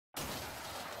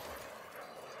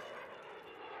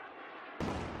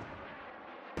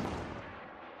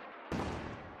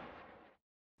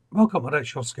Welcome to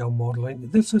Retro Scale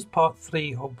Modelling. This is part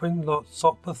 3 of Wingnuts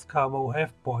Sopwith Camel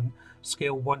F1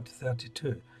 scale 1 to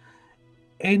 32.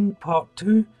 In part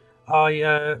 2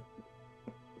 I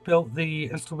built the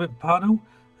instrument panel,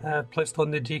 placed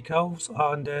on the decals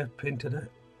and painted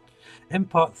it. In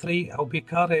part 3 I'll be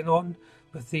carrying on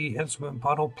with the instrument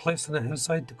panel, placing it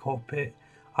inside the cockpit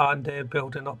and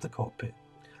building up the cockpit.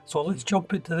 So let's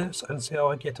jump into this and see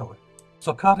how I get on.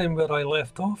 So carrying where I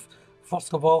left off,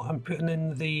 first of all, I'm putting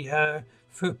in the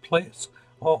foot plates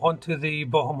onto the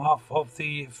bottom half of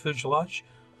the fuselage,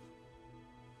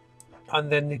 and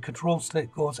then the control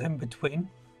stick goes in between.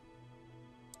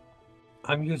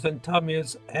 I'm using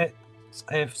Tamiya's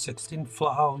XF16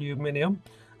 flat aluminium,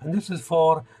 and this is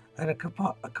for a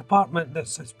compartment that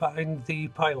sits behind the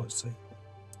pilot seat,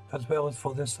 as well as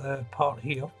for this part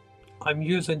here. I'm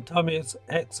using Tamiya's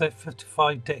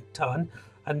XF55 deck tan,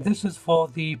 and this is for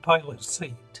the pilot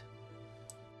seat.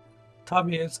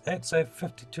 Tamiya's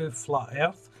XF52 flat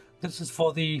earth, this is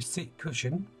for the seat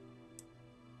cushion.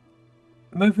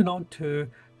 Moving on to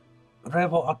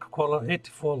Rebel Aquacolor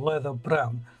 84 leather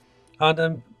brown, and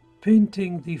I'm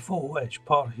painting the photo etch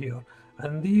part here,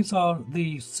 and these are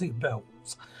the seat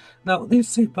belts. Now these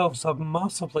seat belts are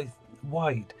massively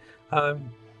wide. I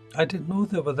didn't know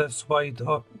they were this wide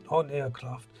on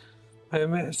aircraft.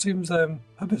 It seems a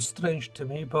bit strange to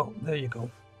me, but there you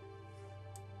go.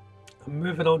 I'm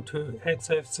moving on to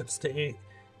XF68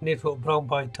 NATO Brown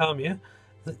by Tamiya.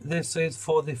 This is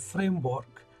for the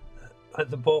framework at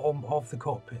the bottom of the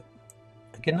cockpit.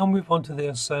 I can now move on to the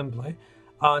assembly,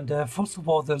 and first of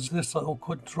all there's this little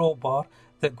control bar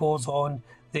that goes on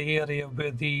the area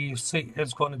where the seat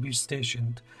is going to be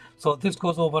stationed. So this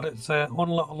goes over its own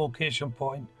little location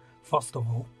point first of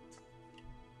all.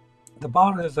 The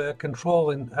bar is a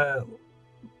controlling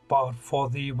bar for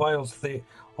the wires that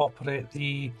operate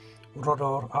the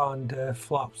rudder and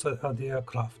flaps of the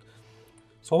aircraft.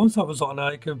 So once that was on,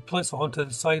 I could place it onto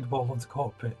the sidewall of the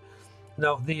cockpit.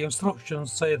 Now the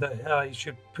instructions say that I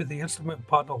should put the instrument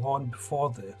panel on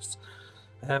before this,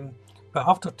 but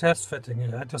after test fitting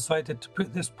it, I decided to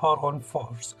put this part on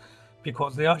first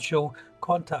because the actual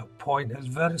contact point is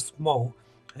very small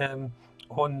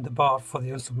on the bar for the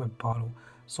instrument panel.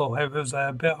 So it was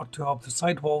better to have the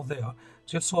sidewall there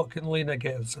just so it can lean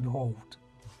against and hold.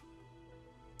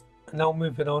 Now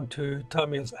moving on to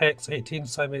Tamiya's X18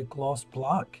 semi-gloss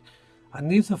black,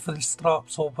 and these are for the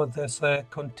straps over this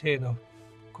container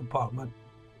compartment.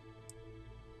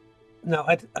 Now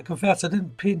I confess I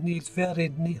didn't paint these very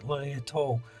neatly at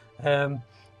all.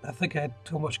 I think I had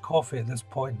too much coffee at this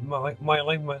point. My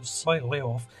line went slightly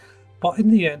off, but in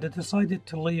the end I decided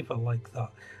to leave it like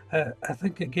that. I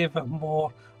think it gave it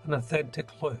more an authentic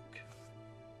look.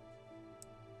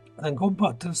 And going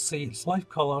back to the seats, light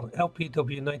colour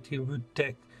LPW19 wood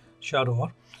deck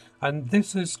shadow, and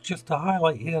this is just to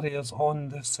highlight areas on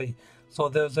the seat. So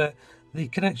there's the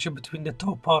connection between the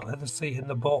top part of the seat and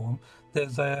the bottom.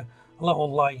 There's a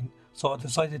little line, so I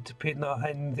decided to paint that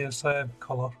in this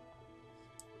colour.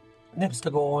 Next to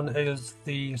go on is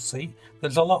the seat.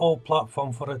 There's a little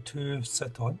platform for it to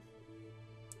sit on.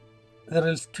 There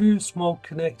is two small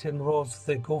connecting rods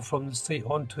that go from the seat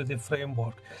onto the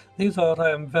framework. These are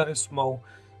very small.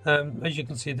 As you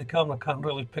can see, the camera can't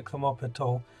really pick them up at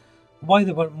all. Why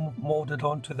they weren't molded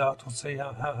onto that, I'll say,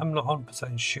 I'm not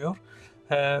 100% sure,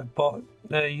 but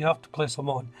you have to place them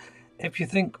on. If you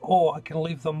think, oh, I can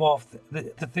leave them off,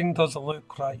 the thing doesn't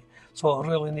look right, so it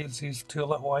really needs these two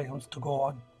little items to go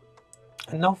on.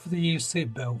 And now for the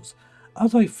seat belts.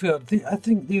 As I feared, I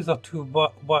think these are too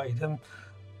wide.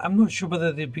 I'm not sure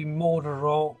whether they've been molded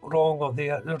wrong or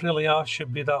they really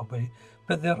should be that way,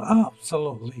 but they're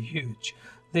absolutely huge.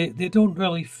 They don't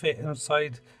really fit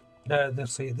inside the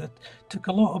seat. That took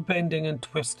a lot of bending and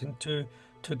twisting to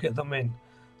get them in.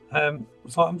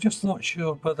 So I'm just not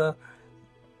sure whether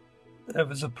it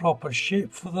was a proper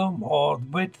shape for them, or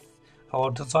width,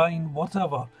 or design,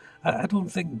 whatever. I don't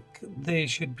think they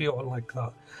should be on like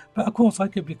that. But of course I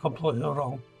could be completely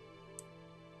wrong.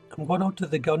 I'm going on to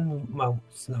the gun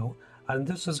mounts now, and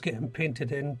this is getting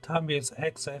painted in Tamiya's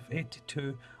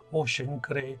XF82 Ocean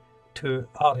Grey to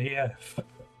RAF.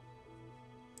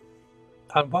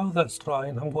 And while that's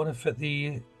drying, I'm going to fit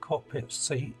the cockpit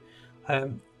seat.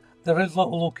 There is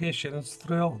little locations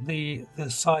throughout the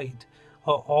side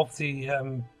of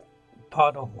the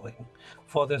paneling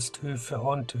for this to fit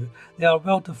onto. They are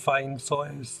well defined, so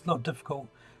it's not difficult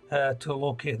to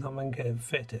locate them and get it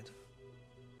fitted.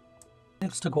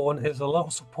 Next to go on is a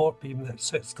little support beam that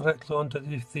sits directly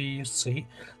underneath the seat.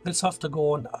 This has to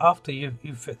go on after you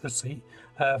fit the seat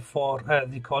for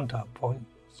the contact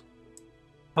points.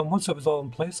 And once it was all in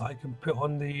place, I can put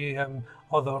on the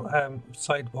other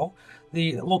sidewall.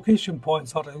 The location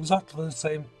points are exactly the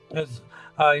same as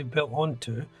I built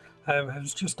onto. It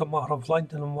was just a matter of lining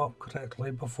them up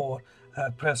correctly before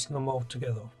pressing them all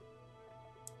together.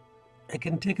 It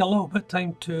can take a little bit of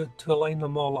time to line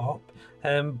them all up,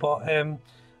 but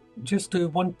just do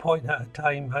one point at a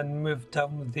time and move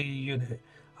down the unit,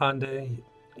 and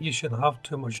you shouldn't have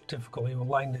too much difficulty with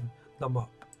lining them up.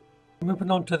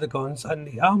 Moving on to the guns, and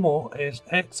the ammo is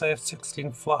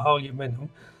XF16 flat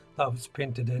aluminium that was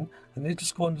painted in, and they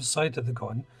just go on the side of the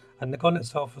gun, and the gun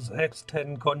itself is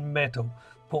X10 gun metal,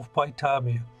 both by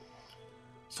Tamiya.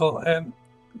 So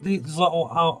these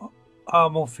little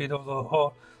ammo feeders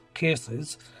or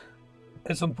cases,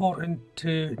 it's important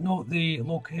to note the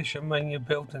location when you're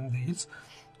building these,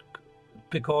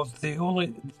 because they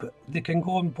can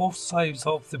go on both sides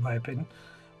of the weapon,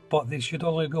 but they should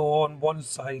only go on one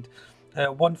side,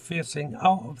 one facing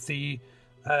out of the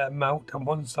mount and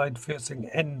one side facing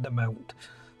in the mount.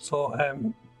 So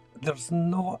there's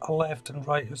not a left and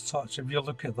right as such. If you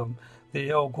look at them,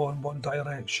 they all go in one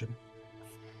direction.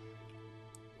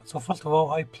 So first of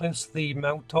all, I place the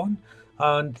mount on,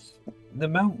 and the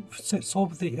mount sits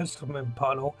over the instrument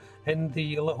panel in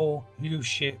the little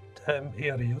U-shaped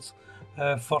areas,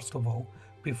 first of all,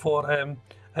 before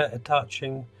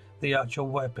attaching the actual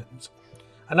weapons.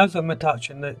 And as I'm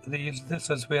attaching these, this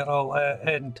is where I'll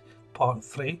end part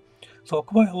 3. So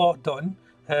quite a lot done,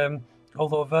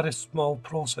 although very small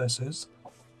processes.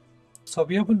 So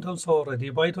if you haven't done so already,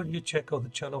 why don't you check out the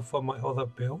channel for my other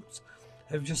builds?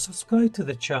 If you subscribe to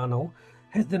the channel,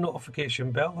 hit the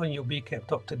notification bell and you'll be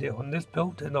kept up to date on this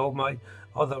build and all my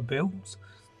other builds.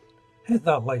 Hit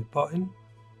that like button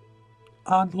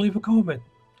and leave a comment,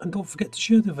 and don't forget to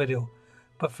share the video.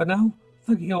 But for now,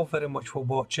 thank you all very much for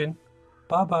watching.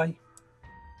 Bye bye.